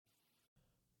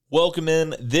Welcome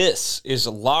in. This is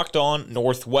Locked On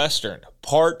Northwestern,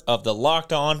 part of the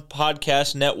Locked On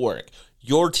Podcast Network,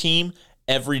 your team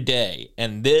every day.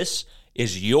 And this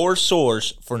is your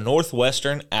source for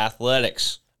Northwestern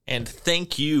athletics. And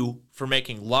thank you for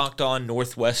making Locked On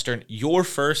Northwestern your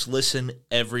first listen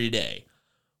every day.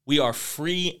 We are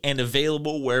free and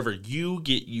available wherever you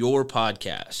get your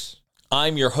podcasts.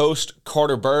 I'm your host,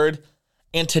 Carter Bird,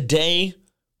 and today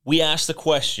we ask the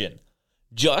question,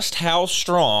 just how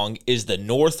strong is the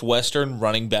Northwestern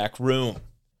running back room?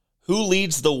 Who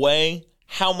leads the way?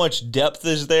 How much depth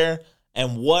is there?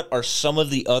 And what are some of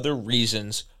the other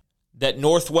reasons that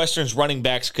Northwestern's running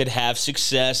backs could have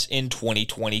success in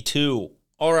 2022?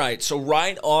 All right, so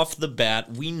right off the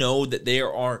bat, we know that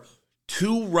there are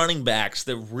two running backs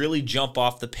that really jump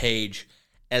off the page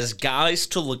as guys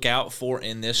to look out for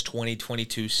in this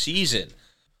 2022 season.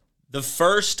 The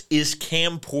first is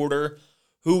Cam Porter,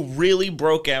 who really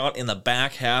broke out in the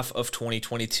back half of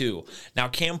 2022. Now,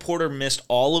 Cam Porter missed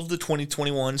all of the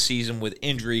 2021 season with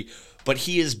injury, but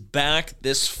he is back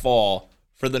this fall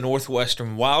for the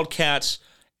Northwestern Wildcats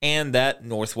and that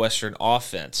Northwestern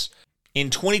offense. In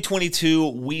 2022,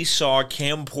 we saw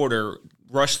Cam Porter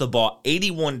rush the ball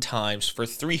 81 times for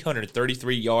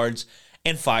 333 yards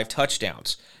and 5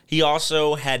 touchdowns. He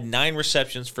also had 9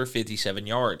 receptions for 57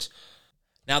 yards.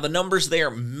 Now, the numbers there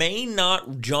may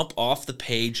not jump off the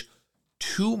page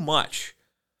too much,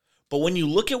 but when you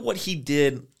look at what he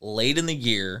did late in the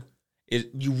year,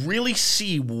 you really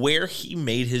see where he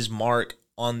made his mark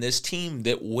on this team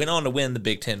that went on to win the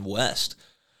Big Ten West.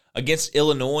 Against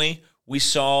Illinois, we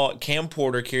saw Cam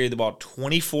Porter carry the ball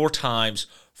 24 times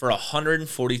for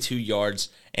 142 yards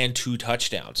and 2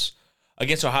 touchdowns.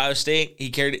 Against Ohio State,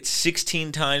 he carried it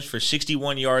 16 times for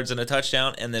 61 yards and a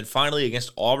touchdown. And then finally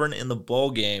against Auburn in the bowl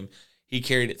game, he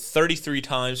carried it 33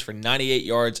 times for 98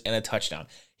 yards and a touchdown.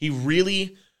 He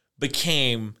really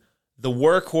became the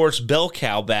workhorse bell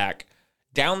cow back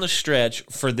down the stretch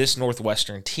for this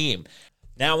Northwestern team.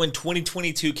 Now in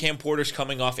 2022, Cam Porter's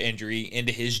coming off injury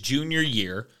into his junior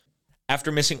year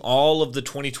after missing all of the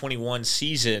 2021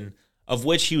 season, of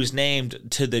which he was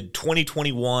named to the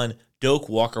 2021 Doak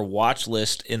Walker watch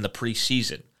list in the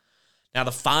preseason. Now, the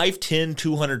 5'10",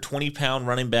 220-pound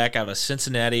running back out of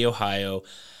Cincinnati, Ohio,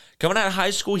 coming out of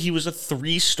high school, he was a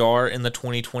 3-star in the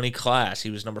 2020 class. He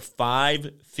was number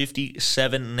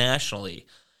 557 nationally.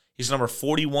 He's number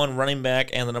 41 running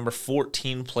back and the number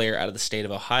 14 player out of the state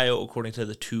of Ohio, according to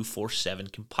the 247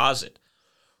 composite.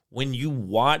 When you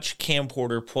watch Cam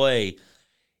Porter play,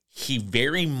 he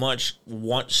very much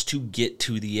wants to get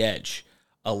to the edge.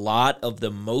 A lot of the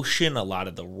motion, a lot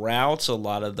of the routes, a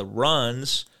lot of the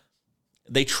runs,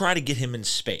 they try to get him in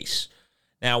space.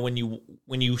 Now, when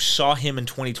you saw him in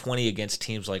 2020 against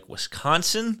teams like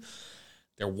Wisconsin,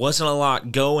 there wasn't a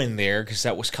lot going there because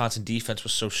that Wisconsin defense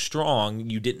was so strong.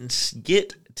 You didn't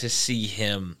get to see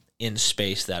him in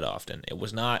space that often. It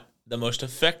was not the most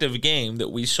effective game that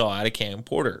we saw out of Cam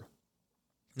Porter.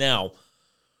 Now,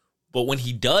 but when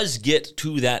he does get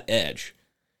to that edge,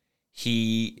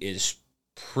 he is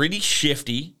pretty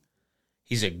shifty.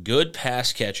 He's a good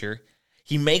pass catcher.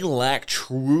 He may lack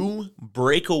true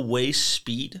breakaway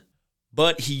speed,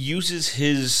 but he uses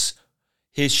his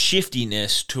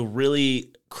shiftiness to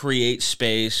really create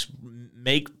space,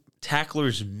 make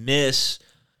tacklers miss,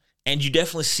 and you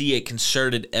definitely see a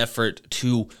concerted effort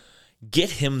to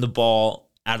get him the ball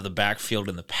out of the backfield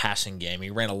in the passing game. He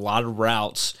ran a lot of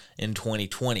routes in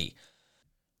 2020.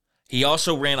 He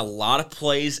also ran a lot of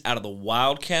plays out of the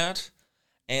Wildcat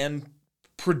and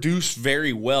produced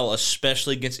very well,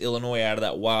 especially against Illinois out of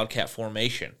that Wildcat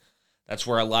formation. That's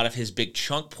where a lot of his big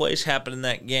chunk plays happen in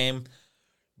that game.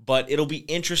 But it'll be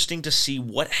interesting to see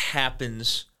what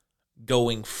happens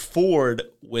going forward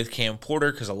with Cam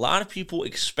Porter, because a lot of people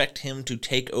expect him to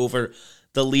take over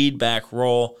the lead back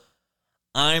role.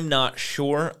 I'm not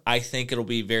sure. I think it'll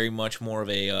be very much more of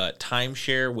a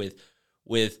timeshare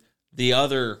with the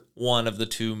other one of the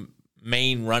two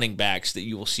main running backs that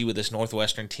you will see with this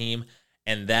Northwestern team,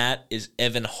 and that is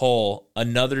Evan Hull,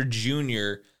 another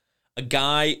junior, a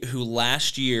guy who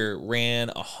last year ran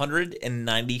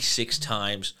 196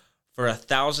 times for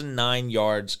 1,009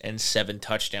 yards and 7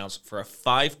 touchdowns for a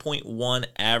 5.1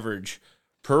 average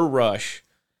per rush.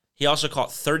 He also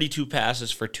caught 32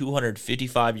 passes for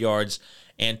 255 yards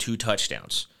and 2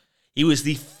 touchdowns. He was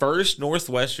the first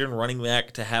Northwestern running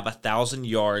back to have 1,000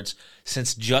 yards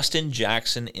since Justin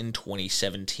Jackson in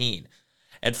 2017.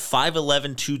 At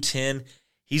 5'11", 210,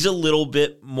 he's a little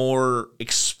bit more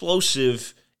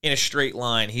explosive in a straight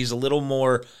line. He's also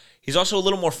a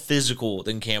little more physical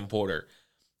than Cam Porter.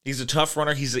 He's a tough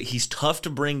runner. He's tough to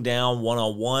bring down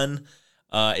one-on-one.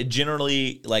 It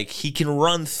generally, he can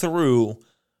run through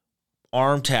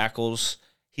arm tackles.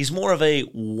 He's more of a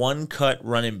one-cut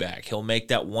running back. He'll make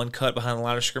that one cut behind the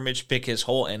line of scrimmage, pick his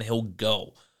hole, and he'll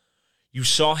go. You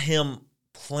saw him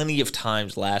plenty of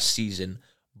times last season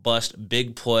bust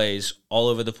big plays all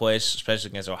over the place,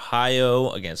 especially against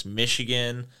Ohio, against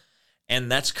Michigan.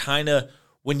 And that's kind of,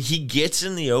 when he gets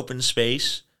in the open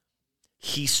space,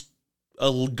 he's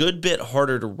a good bit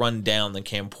harder to run down than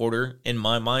Cam Porter, in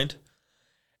my mind.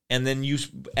 And then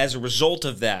as a result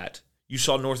of that, you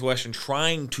saw Northwestern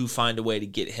trying to find a way to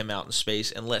get him out in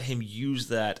space and let him use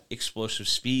that explosive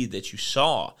speed that you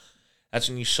saw. That's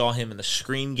when you saw him in the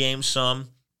screen game some,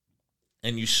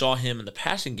 and you saw him in the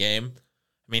passing game.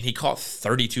 I mean, he caught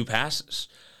 32 passes.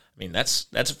 I mean, that's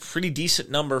a pretty decent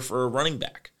number for a running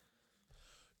back.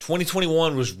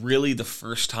 2021 was really the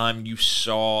first time you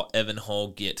saw Evan Hull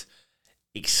get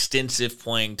extensive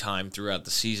playing time throughout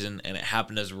the season, and it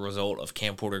happened as a result of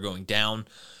Cam Porter going down.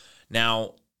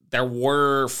 Now, there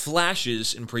were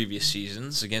flashes in previous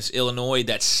seasons against Illinois,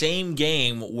 that same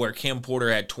game where Cam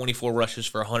Porter had 24 rushes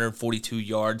for 142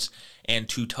 yards and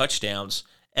 2 touchdowns.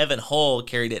 Evan Hull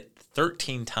carried it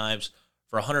 13 times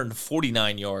for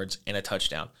 149 yards and a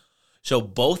touchdown. So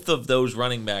both of those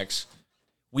running backs,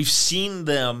 we've seen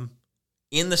them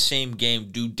in the same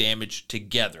game do damage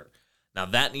together. Now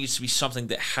that needs to be something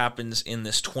that happens in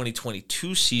this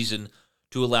 2022 season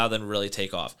to allow them to really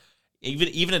take off.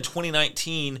 Even in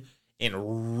 2019,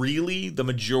 and really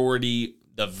the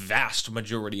vast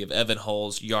majority of Evan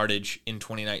Hull's yardage in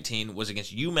 2019 was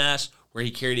against UMass, where he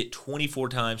carried it 24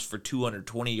 times for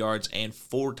 220 yards and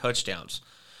 4 touchdowns.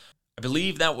 I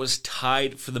believe that was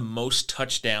tied for the most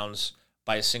touchdowns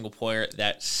by a single player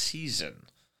that season.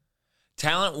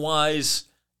 Talent-wise,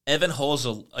 Evan Hull's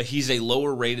he's a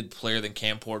lower-rated player than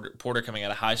Cam Porter coming out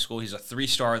of high school. He's a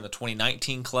 3-star in the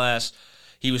 2019 class.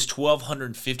 He was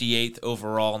 1,258th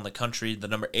overall in the country, the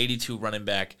number 82 running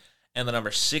back, and the number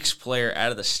 6 player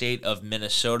out of the state of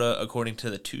Minnesota, according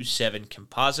to the 2.7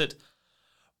 composite.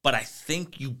 But I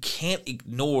think you can't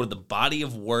ignore the body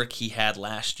of work he had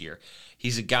last year.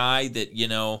 He's a guy that,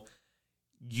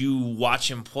 you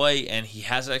watch him play, and he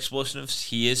has that explosiveness.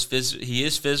 He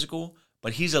is physical,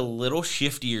 but he's a little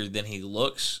shiftier than he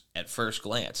looks at first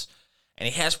glance. And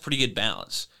he has pretty good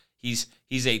balance. He's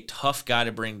a tough guy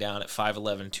to bring down at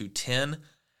 5'11", 210.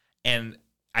 And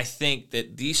I think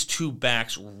that these two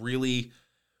backs really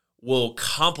will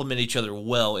complement each other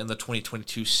well in the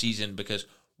 2022 season, because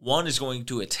one is going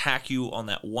to attack you on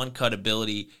that one-cut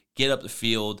ability, get up the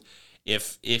field.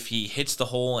 If he hits the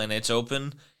hole and it's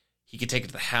open, he can take it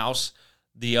to the house.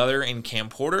 The other, in Cam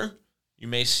Porter, you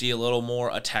may see a little more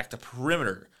attack the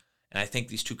perimeter. And I think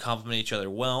these two complement each other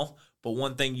well. But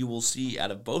one thing you will see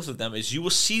out of both of them is you will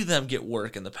see them get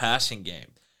work in the passing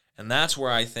game. And that's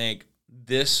where I think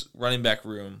this running back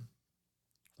room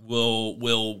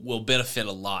will benefit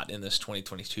a lot in this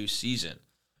 2022 season.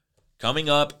 Coming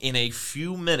up in a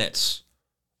few minutes,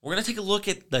 we're going to take a look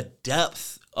at the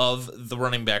depth of the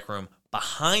running back room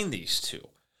behind these two,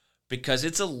 because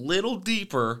it's a little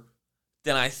deeper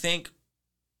than I think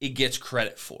it gets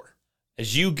credit for.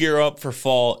 As you gear up for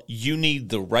fall, you need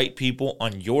the right people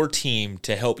on your team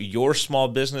to help your small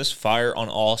business fire on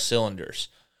all cylinders.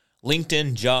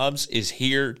 LinkedIn Jobs is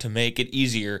here to make it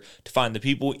easier to find the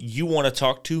people you want to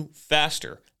talk to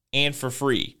faster and for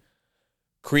free.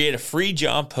 Create a free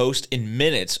job post in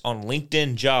minutes on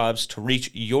LinkedIn Jobs to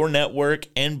reach your network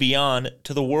and beyond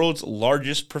to the world's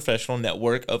largest professional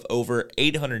network of over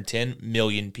 810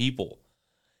 million people.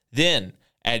 Then,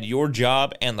 add your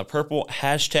job and the purple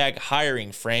hashtag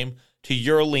hiring frame to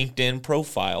your LinkedIn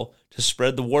profile to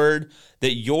spread the word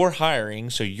that you're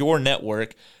hiring so your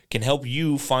network can help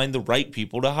you find the right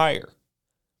people to hire.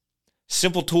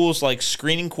 Simple tools like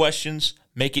screening questions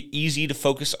make it easy to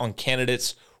focus on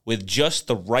candidates with just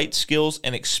the right skills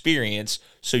and experience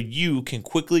so you can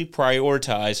quickly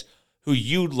prioritize who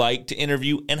you'd like to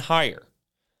interview and hire.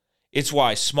 It's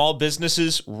why small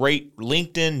businesses rate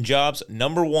LinkedIn Jobs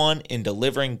 #1 in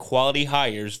delivering quality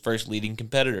hires versus leading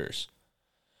competitors.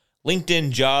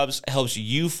 LinkedIn Jobs helps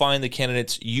you find the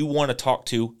candidates you want to talk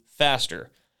to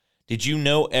faster. Did you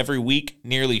know every week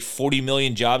nearly 40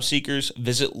 million job seekers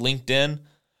visit LinkedIn?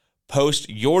 Post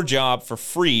your job for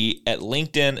free at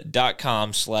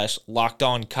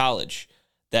linkedin.com/lockedoncollege.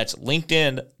 That's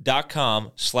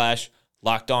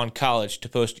linkedin.com/lockedoncollege to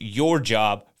post your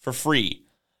job for free.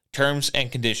 Terms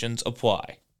and conditions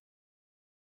apply.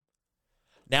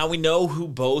 Now we know who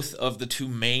both of the two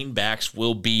main backs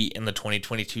will be in the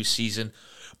 2022 season,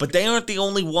 but they aren't the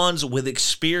only ones with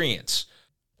experience.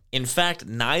 In fact,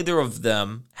 neither of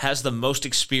them has the most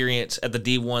experience at the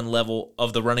D1 level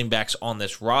of the running backs on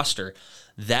this roster.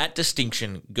 That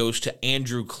distinction goes to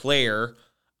Andrew Clare,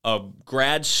 a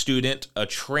grad student, a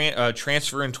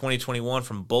transfer in 2021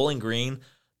 from Bowling Green.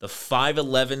 The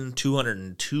 5'11",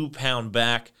 202-pound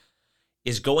back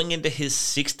is going into his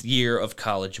 6th year of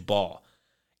college ball.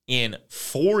 In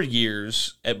 4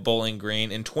 years at Bowling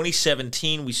Green, in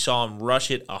 2017, we saw him rush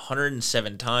it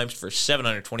 107 times for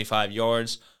 725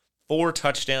 yards, 4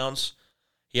 touchdowns.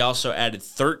 He also added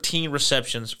 13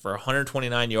 receptions for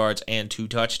 129 yards and 2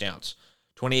 touchdowns.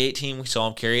 2018, we saw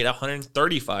him carry it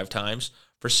 135 times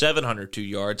for 702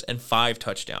 yards and 5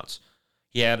 touchdowns.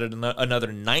 He added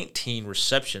another 19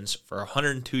 receptions for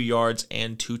 102 yards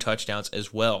and 2 touchdowns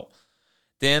as well.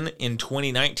 Then in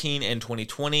 2019 and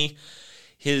 2020,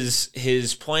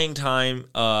 his playing time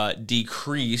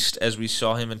decreased as we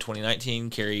saw him in 2019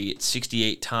 carry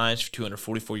 68 times for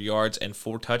 244 yards and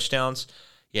 4 touchdowns.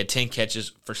 He had 10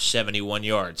 catches for 71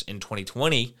 yards. In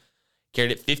 2020,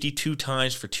 carried it 52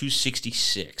 times for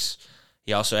 266.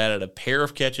 He also added a pair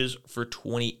of catches for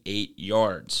 28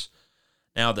 yards.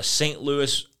 Now, the St.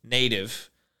 Louis native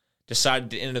decided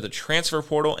to enter the transfer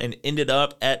portal and ended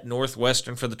up at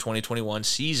Northwestern for the 2021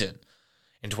 season.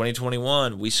 In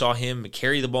 2021, we saw him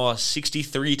carry the ball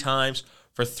 63 times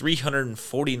for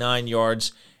 349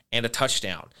 yards and a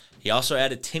touchdown. He also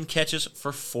added 10 catches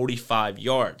for 45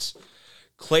 yards.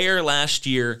 Clare last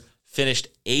year finished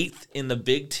 8th in the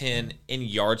Big Ten in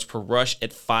yards per rush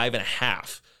at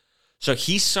 5.5. So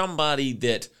he's somebody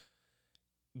that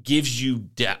gives you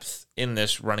depth in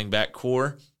this running back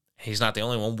core. He's not the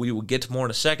only one. We will get to more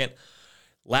in a second.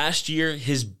 Last year,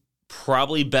 his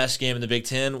probably best game in the Big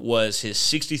Ten was his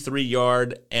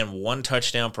 63-yard and 1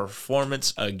 touchdown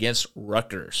performance against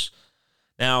Rutgers.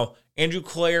 Now, Andrew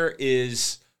Clare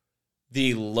is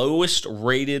the lowest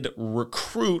rated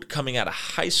recruit coming out of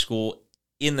high school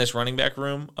in this running back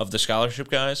room of the scholarship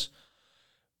guys.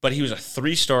 But he was a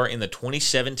 3-star in the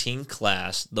 2017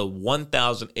 class, the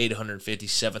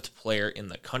 1,857th player in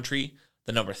the country,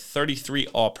 the number 33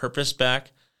 all-purpose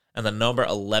back, and the number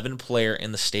 11 player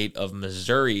in the state of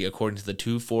Missouri, according to the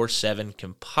 247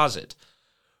 composite.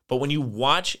 But when you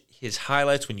watch his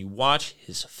highlights, when you watch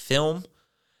his film,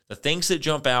 the things that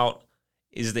jump out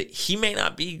is that he may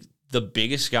not be the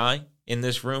biggest guy in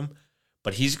this room,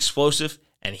 but he's explosive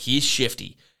and he's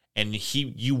shifty. And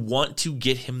you want to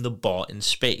get him the ball in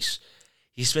space.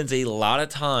 He spends a lot of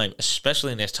time,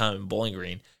 especially in his time in Bowling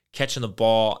Green, catching the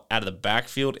ball out of the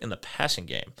backfield in the passing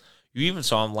game. You even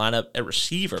saw him line up at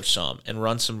receiver some and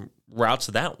run some routes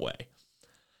that way.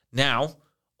 Now,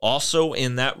 also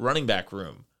in that running back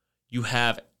room, you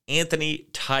have Anthony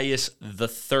Tyus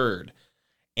III.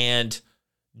 And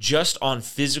just on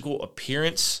physical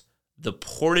appearance, the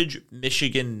Portage,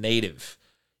 Michigan native.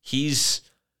 He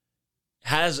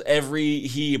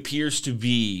appears to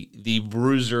be the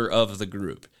bruiser of the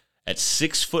group at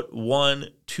 6'1",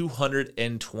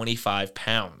 225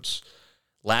 pounds.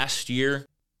 Last year,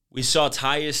 we saw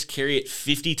Tyus carry it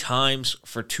 50 times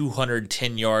for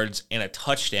 210 yards and a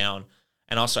touchdown,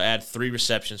 and also add 3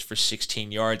 receptions for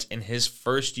 16 yards in his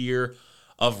first year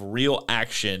of real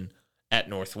action at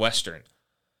Northwestern.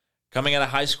 Coming out of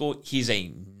high school, he's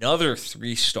another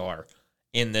 3-star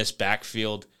in this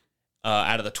backfield.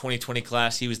 Out of the 2020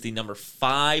 class, he was the number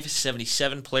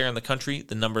 577 player in the country,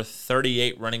 the number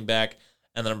 38 running back,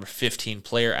 and the number 15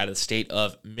 player out of the state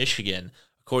of Michigan,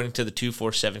 according to the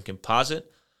 247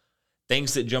 composite.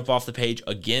 Things that jump off the page,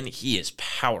 again, he is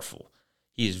powerful.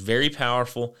 He is very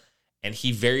powerful, and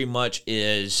he very much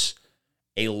is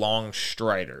a long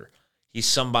strider. He's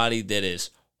somebody that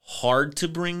is hard to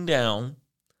bring down,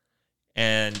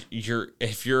 and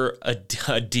if you're a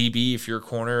DB, if you're a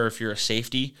corner, if you're a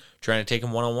safety trying to take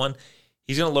him one-on-one,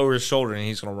 he's going to lower his shoulder and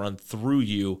he's going to run through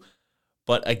you.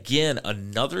 But again,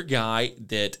 another guy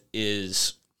that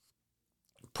is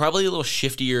probably a little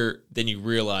shiftier than you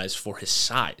realize for his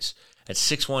size. At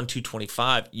 6'1",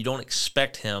 225, you don't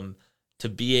expect him to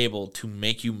be able to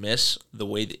make you miss the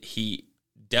way that he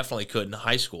definitely could in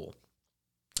high school.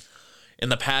 In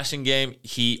the passing game,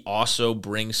 he also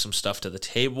brings some stuff to the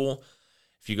table.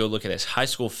 If you go look at his high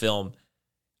school film,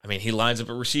 I mean, he lines up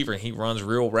a receiver and he runs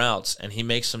real routes and he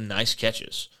makes some nice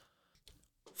catches.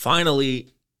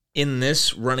 Finally, in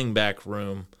this running back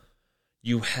room,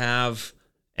 you have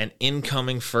an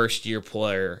incoming first-year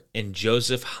player in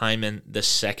Joseph Hyman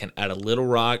II out of Little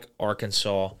Rock,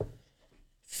 Arkansas.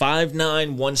 5'9",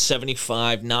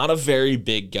 175, not a very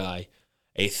big guy.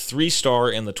 A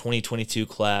 3-star in the 2022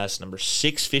 class, number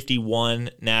 651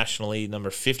 nationally, number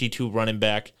 52 running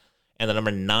back, and the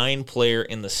number 9 player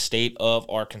in the state of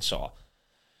Arkansas.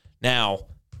 Now,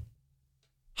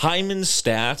 Hyman's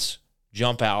stats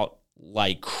jump out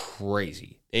like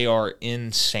crazy. They are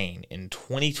insane. In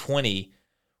 2020,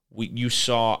 you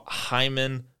saw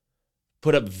Hyman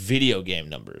put up video game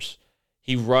numbers.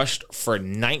 He rushed for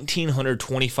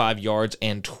 1,925 yards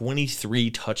and 23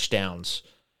 touchdowns,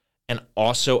 and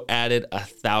also added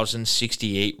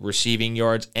 1,068 receiving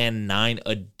yards and 9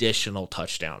 additional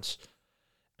touchdowns.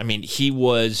 I mean, he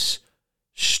was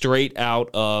straight out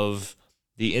of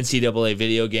the NCAA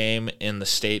video game in the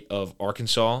state of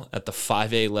Arkansas at the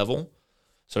 5A level.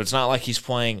 So it's not like he's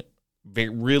playing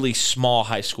really small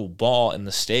high school ball in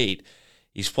the state.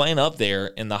 He's playing up there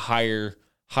in the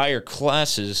higher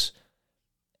classes,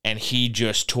 and he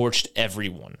just torched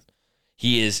everyone.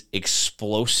 He is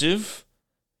explosive.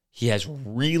 He has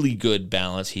really good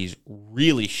balance. He's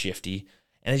really shifty.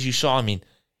 And as you saw, I mean,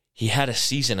 he had a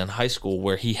season in high school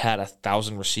where he had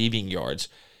 1,000 receiving yards.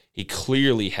 He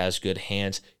clearly has good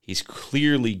hands. He's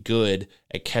clearly good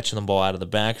at catching the ball out of the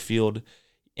backfield.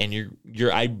 And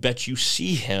I bet you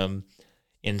see him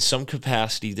in some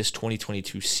capacity this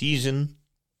 2022 season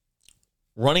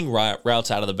running routes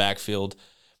out of the backfield,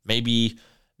 maybe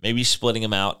splitting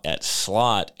him out at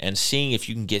slot and seeing if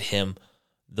you can get him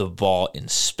the ball in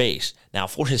space. Now,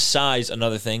 for his size,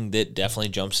 another thing that definitely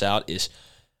jumps out is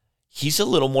he's a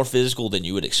little more physical than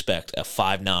you would expect a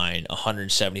 5'9",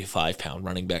 175-pound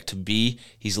running back to be.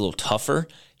 He's a little tougher.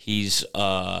 He's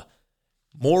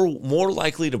more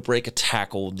likely to break a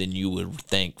tackle than you would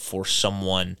think for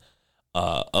someone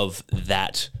of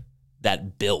that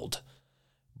build.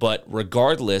 But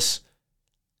regardless,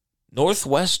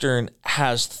 Northwestern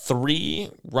has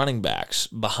 3 running backs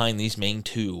behind these main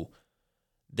 2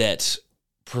 that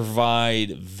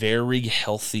provide very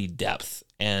healthy depth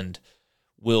and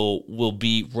will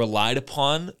be relied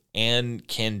upon and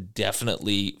can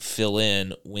definitely fill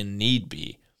in when need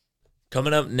be.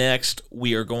 Coming up next,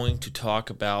 we are going to talk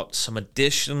about some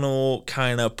additional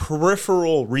kind of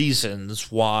peripheral reasons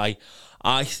why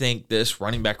I think this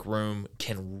running back room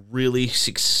can really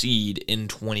succeed in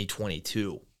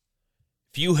 2022.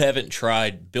 If you haven't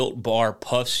tried Built Bar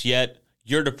Puffs yet,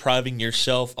 you're depriving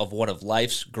yourself of one of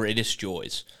life's greatest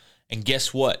joys. And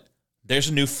guess what? There's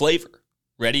a new flavor.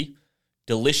 Ready?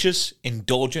 Delicious,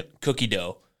 indulgent cookie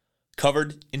dough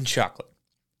covered in chocolate.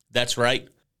 That's right.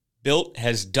 Built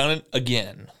has done it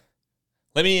again.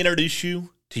 Let me introduce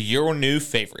you to your new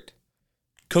favorite.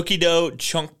 Cookie dough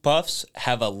chunk puffs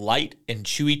have a light and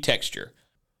chewy texture.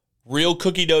 Real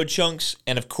cookie dough chunks,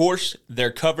 and of course,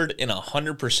 they're covered in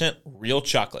 100% real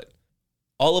chocolate.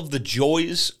 All of the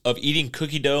joys of eating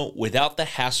cookie dough without the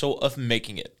hassle of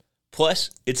making it. Plus,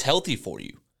 it's healthy for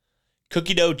you.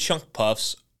 Cookie dough chunk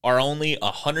puffs are only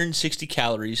 160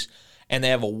 calories, and they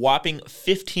have a whopping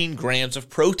 15 grams of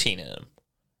protein in them.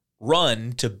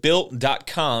 Run to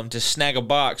Built.com to snag a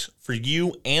box for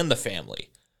you and the family.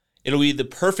 It'll be the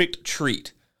perfect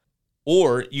treat.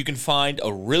 Or you can find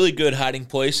a really good hiding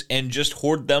place and just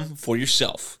hoard them for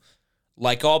yourself.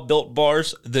 Like all Built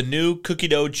bars, the new cookie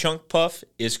dough chunk puff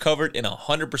is covered in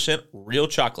 100% real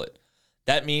chocolate.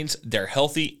 That means they're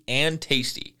healthy and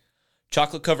tasty.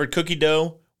 Chocolate-covered cookie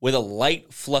dough with a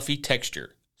light, fluffy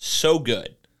texture. So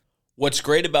good. What's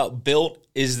great about Built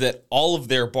is that all of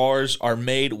their bars are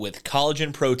made with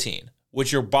collagen protein,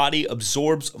 which your body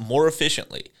absorbs more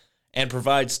efficiently and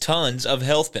provides tons of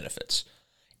health benefits.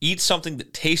 Eat something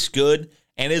that tastes good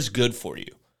and is good for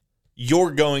you.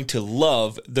 You're going to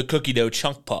love the cookie dough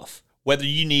chunk puff, whether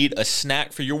you need a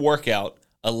snack for your workout,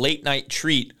 a late night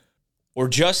treat, or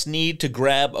just need to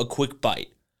grab a quick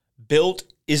bite. Built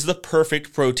is the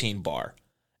perfect protein bar,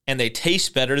 and they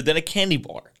taste better than a candy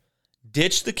bar.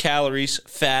 Ditch the calories,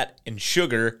 fat, and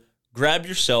sugar. Grab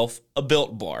yourself a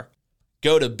Built bar.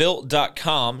 Go to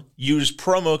Built.com, use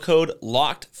promo code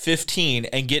LOCKED15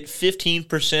 and get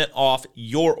 15% off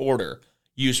your order.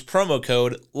 Use promo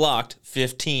code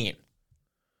LOCKED15.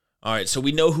 All right, so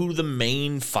we know who the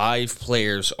main 5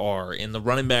 players are in the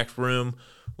running back room.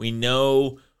 We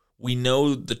know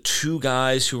the 2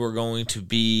 guys who are going to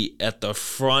be at the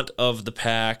front of the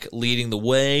pack leading the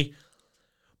way.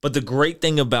 But the great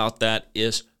thing about that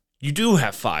is you do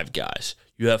have 5 guys.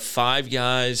 You have 5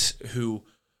 guys who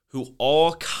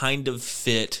all kind of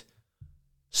fit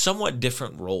somewhat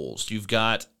different roles. You've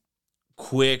got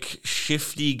quick,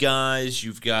 shifty guys.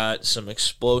 You've got some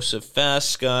explosive,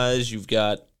 fast guys. You've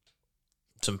got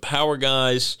some power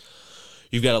guys.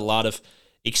 You've got a lot of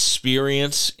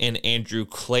experience in Andrew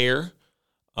Clare.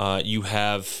 You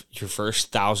have your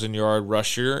first 1,000-yard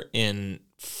rusher in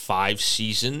 5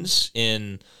 seasons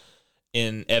in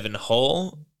Evan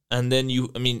Hull. And then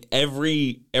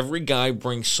every guy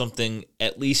brings something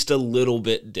at least a little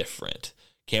bit different.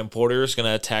 Cam Porter is going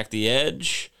to attack the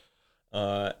edge.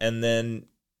 And then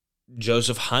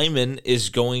Joseph Hyman is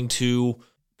going to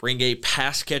bring a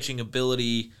pass-catching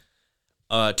ability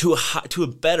to a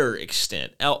better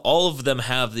extent. All of them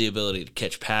have the ability to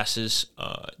catch passes.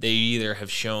 They either have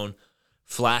shown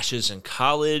flashes in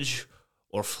college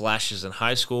or flashes in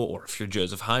high school, or if you're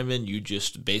Joseph Hyman, you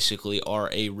just basically are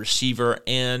a receiver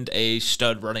and a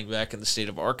stud running back in the state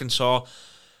of Arkansas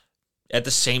at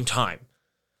the same time.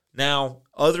 Now,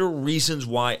 other reasons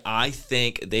why I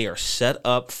think they are set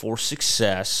up for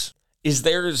success is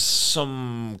there's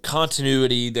some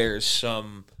continuity, there's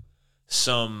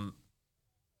some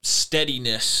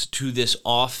steadiness to this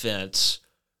offense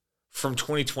from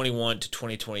 2021 to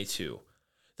 2022.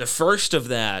 The first of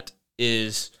that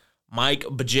is Mike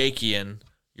Bajakian,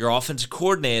 your offensive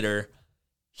coordinator.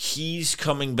 He's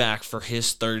coming back for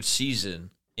his third season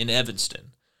in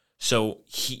Evanston. So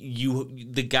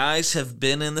the guys have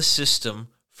been in the system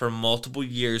for multiple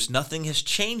years. Nothing has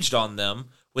changed on them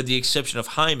with the exception of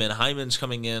Hyman. Hyman's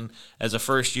coming in as a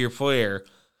first-year player,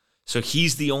 so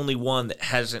he's the only one that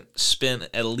hasn't spent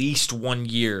at least 1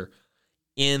 year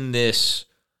in this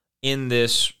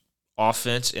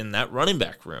offense, in that running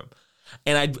back room.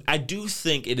 And I do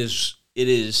think it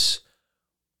is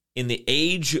in the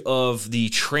age of the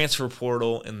transfer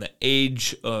portal, in the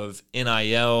age of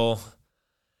NIL,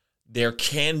 there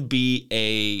can be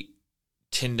a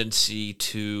tendency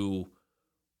to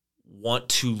want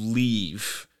to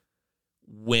leave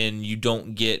when you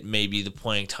don't get maybe the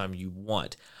playing time you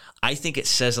want. I think it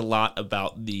says a lot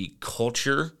about the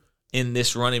culture in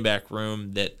this running back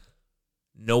room that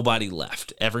nobody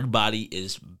left. Everybody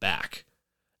is back.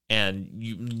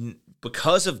 And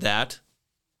because of that,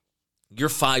 you're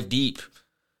 5 deep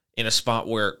in a spot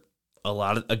where a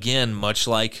lot of, again, much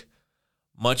like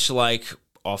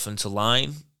offensive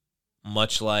line,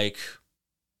 much like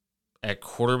at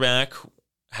quarterback,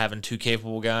 having 2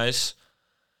 capable guys,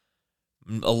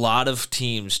 a lot of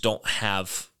teams don't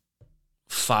have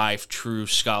 5 true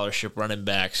scholarship running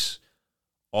backs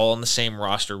all on the same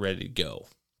roster ready to go.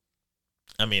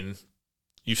 I mean,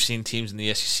 you've seen teams in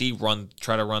the SEC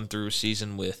try to run through a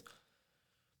season with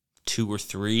 2 or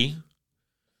 3. I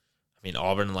mean,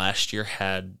 Auburn last year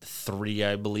had 3,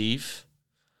 I believe.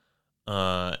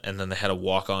 And then they had a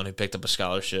walk-on who picked up a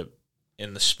scholarship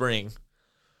in the spring.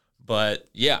 But,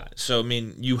 yeah, so, I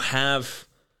mean, you have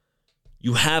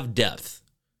depth.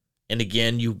 And,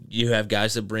 again, you have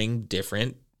guys that bring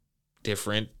different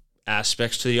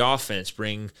aspects to the offense,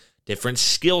 bring different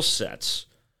skill sets.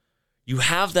 You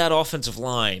have that offensive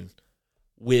line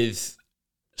with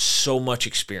so much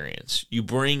experience. You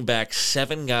bring back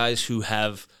 7 guys who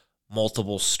have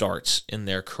multiple starts in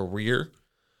their career.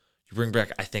 You bring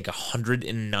back, I think,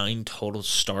 109 total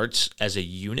starts as a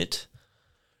unit.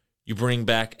 You bring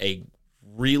back a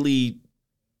really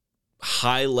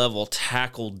high-level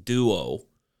tackle duo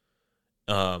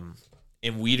in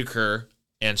Wiedeker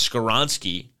and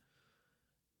Skoronski,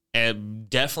 and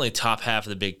definitely top half of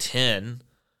the Big Ten.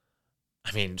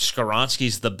 I mean,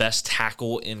 Skoronski's the best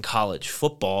tackle in college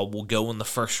football, will go in the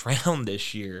first round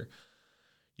this year.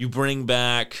 You bring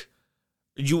back...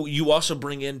 You also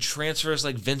bring in transfers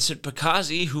like Vincent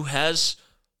Picazzi, who has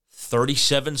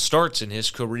 37 starts in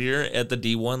his career at the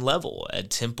D1 level at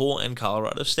Temple and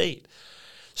Colorado State.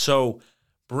 So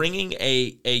bringing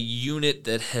a unit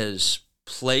that has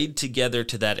played together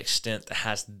to that extent, that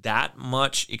has that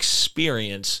much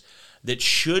experience, that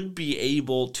should be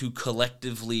able to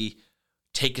collectively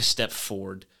take a step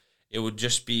forward. It would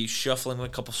just be shuffling a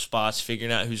couple spots,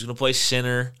 figuring out who's going to play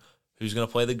center, who's going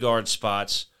to play the guard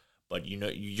spots. But, you know,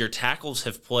 your tackles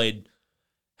have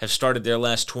started their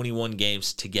last 21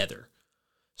 games together.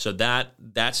 So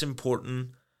that's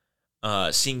important.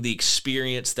 Seeing the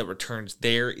experience that returns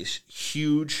there is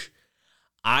huge.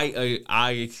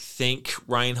 I think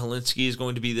Ryan Helinski is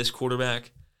going to be this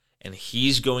quarterback, and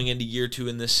he's going into year 2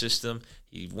 in this system.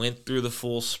 He went through the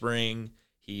full spring.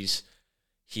 He's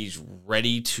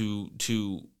ready to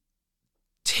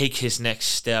take his next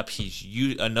step. He's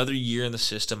another year in the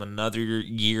system, another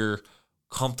year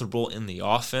comfortable in the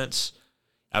offense.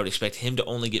 I would expect him to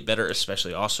only get better,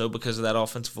 especially also because of that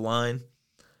offensive line.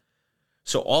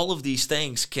 So all of these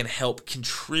things can help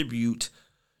contribute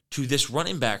to this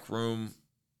running back room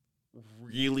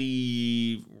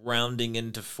really rounding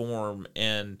into form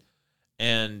and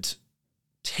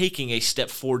taking a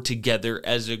step forward together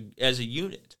as a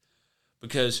unit.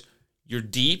 Because you're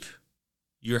deep,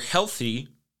 you're healthy,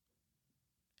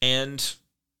 and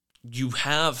you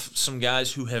have some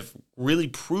guys who have really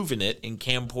proven it in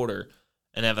Cam Porter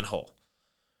and Evan Hull.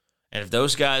 And if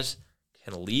those guys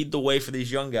can lead the way for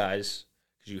these young guys,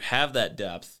 because you have that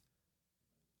depth,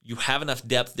 you have enough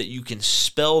depth that you can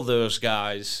spell those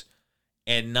guys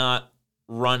and not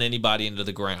run anybody into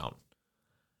the ground.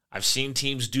 I've seen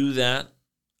teams do that.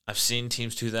 I've seen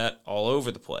teams do that all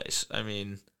over the place. I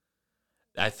mean,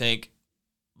 I think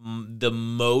the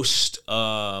most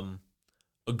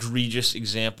egregious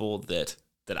example that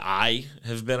I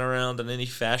have been around in any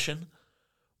fashion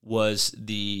was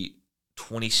the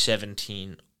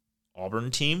 2017 Auburn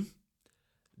team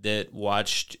that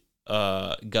watched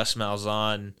Gus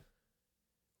Malzahn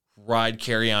ride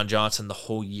Kerryon Johnson the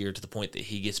whole year to the point that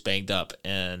he gets banged up,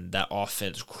 and that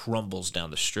offense crumbles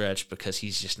down the stretch because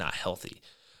he's just not healthy.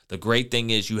 The great thing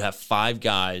is you have 5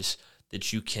 guys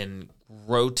that you can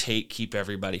rotate, keep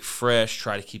everybody fresh,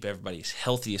 try to keep everybody as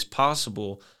healthy as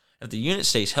possible. If the unit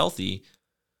stays healthy,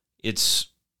 it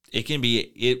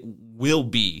will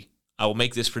be, I will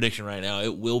make this prediction right now,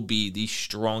 it will be the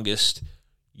strongest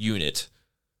unit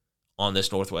on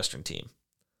this Northwestern team.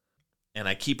 And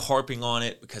I keep harping on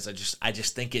it because I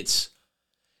just think it's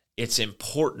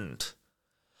important,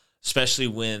 especially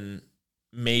when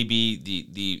maybe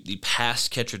the pass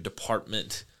catcher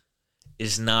department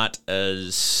is not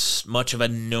as much of a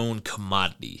known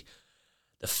commodity.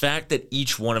 The fact that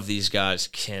each one of these guys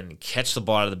can catch the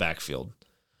ball out of the backfield,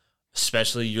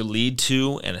 especially your lead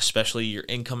 2 and especially your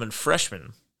incoming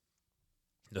freshman,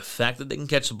 the fact that they can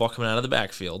catch the ball coming out of the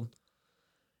backfield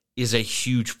is a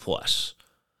huge plus.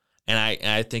 And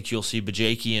I think you'll see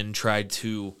Bajakian try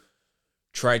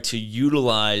to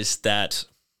utilize that,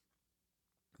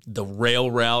 the rail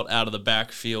route out of the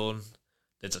backfield.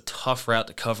 That's a tough route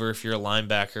to cover if you're a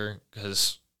linebacker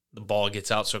because the ball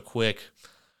gets out so quick.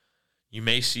 You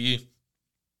may see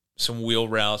some wheel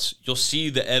routes. You'll see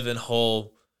the Evan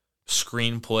Hull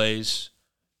screen plays,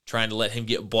 trying to let him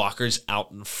get blockers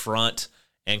out in front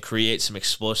and create some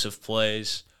explosive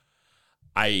plays.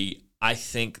 I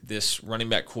think this running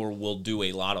back core will do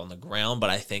a lot on the ground, but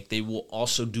I think they will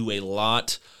also do a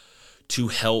lot to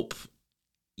help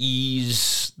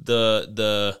ease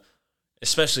the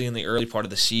especially in the early part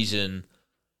of the season,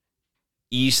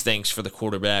 ease things for the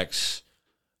quarterbacks,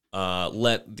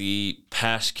 let the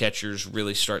pass catchers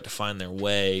really start to find their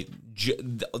way.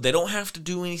 They don't have to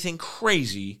do anything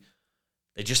crazy.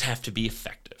 They just have to be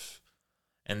effective.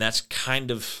 And that's kind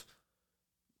of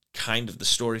the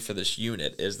story for this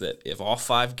unit, is that if all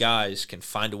 5 guys can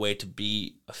find a way to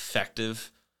be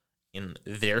effective in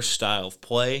their style of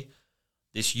play,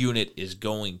 this unit is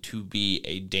going to be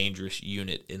a dangerous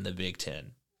unit in the Big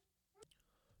Ten.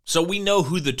 So we know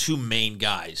who the 2 main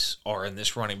guys are in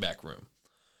this running back room.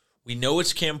 We know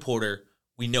it's Cam Porter.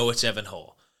 We know it's Evan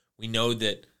Hull. We know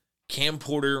that Cam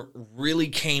Porter really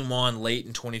came on late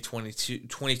in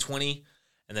 2020,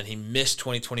 and then he missed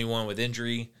 2021 with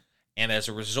injury. And as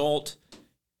a result,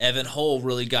 Evan Hull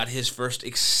really got his first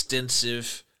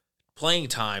extensive playing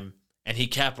time, and he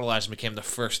capitalized and became the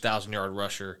first 1,000-yard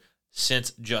rusher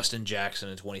since Justin Jackson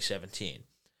in 2017.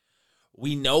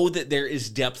 We know that there is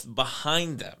depth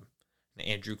behind them.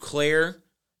 Andrew Clare,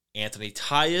 Anthony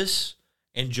Tyus,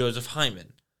 and Joseph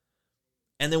Hyman.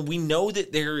 And then we know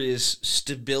that there is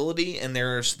stability and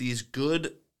there's these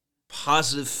good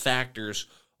positive factors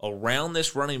around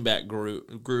this running back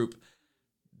group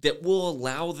that will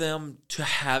allow them to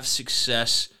have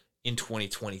success in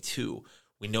 2022.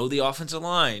 We know the offensive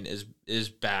line is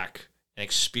back and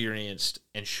experienced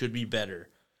and should be better.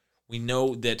 We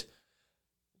know that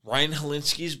Ryan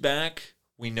Helinski is back.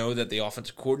 We know that the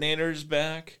offensive coordinator is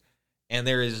back. And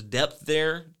there is depth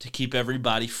there to keep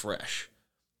everybody fresh.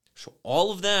 So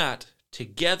all of that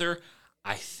together,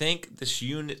 I think this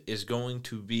unit is going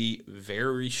to be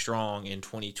very strong in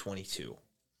 2022.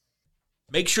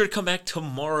 Make sure to come back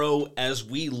tomorrow as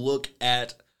we look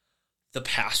at the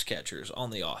pass catchers on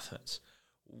the offense.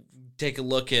 Take a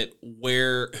look at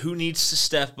who needs to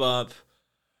step up,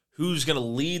 who's going to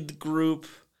lead the group,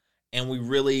 and we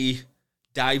really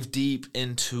dive deep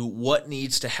into what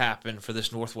needs to happen for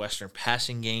this Northwestern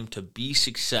passing game to be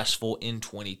successful in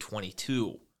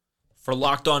 2022. For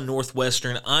Locked On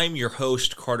Northwestern, I'm your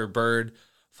host, Carter Bird.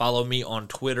 Follow me on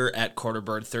Twitter at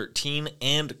CarterBird13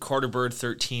 and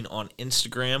CarterBird13 on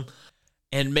Instagram.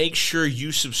 And make sure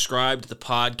you subscribe to the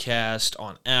podcast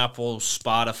on Apple,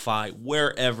 Spotify,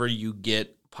 wherever you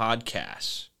get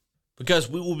podcasts. Because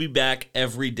we will be back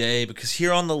every day, because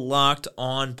here on the Locked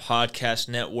On Podcast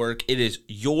Network, it is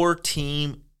your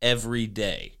team every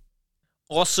day.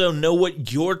 Also, know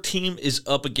what your team is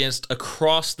up against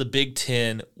across the Big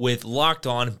Ten with Locked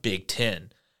On Big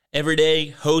Ten. Every day,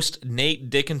 host Nate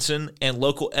Dickinson and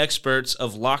local experts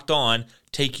of Locked On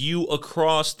take you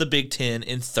across the Big Ten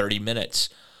in 30 minutes.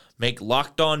 Make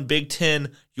Locked On Big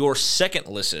Ten your second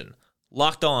listen.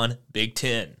 Locked On Big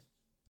Ten.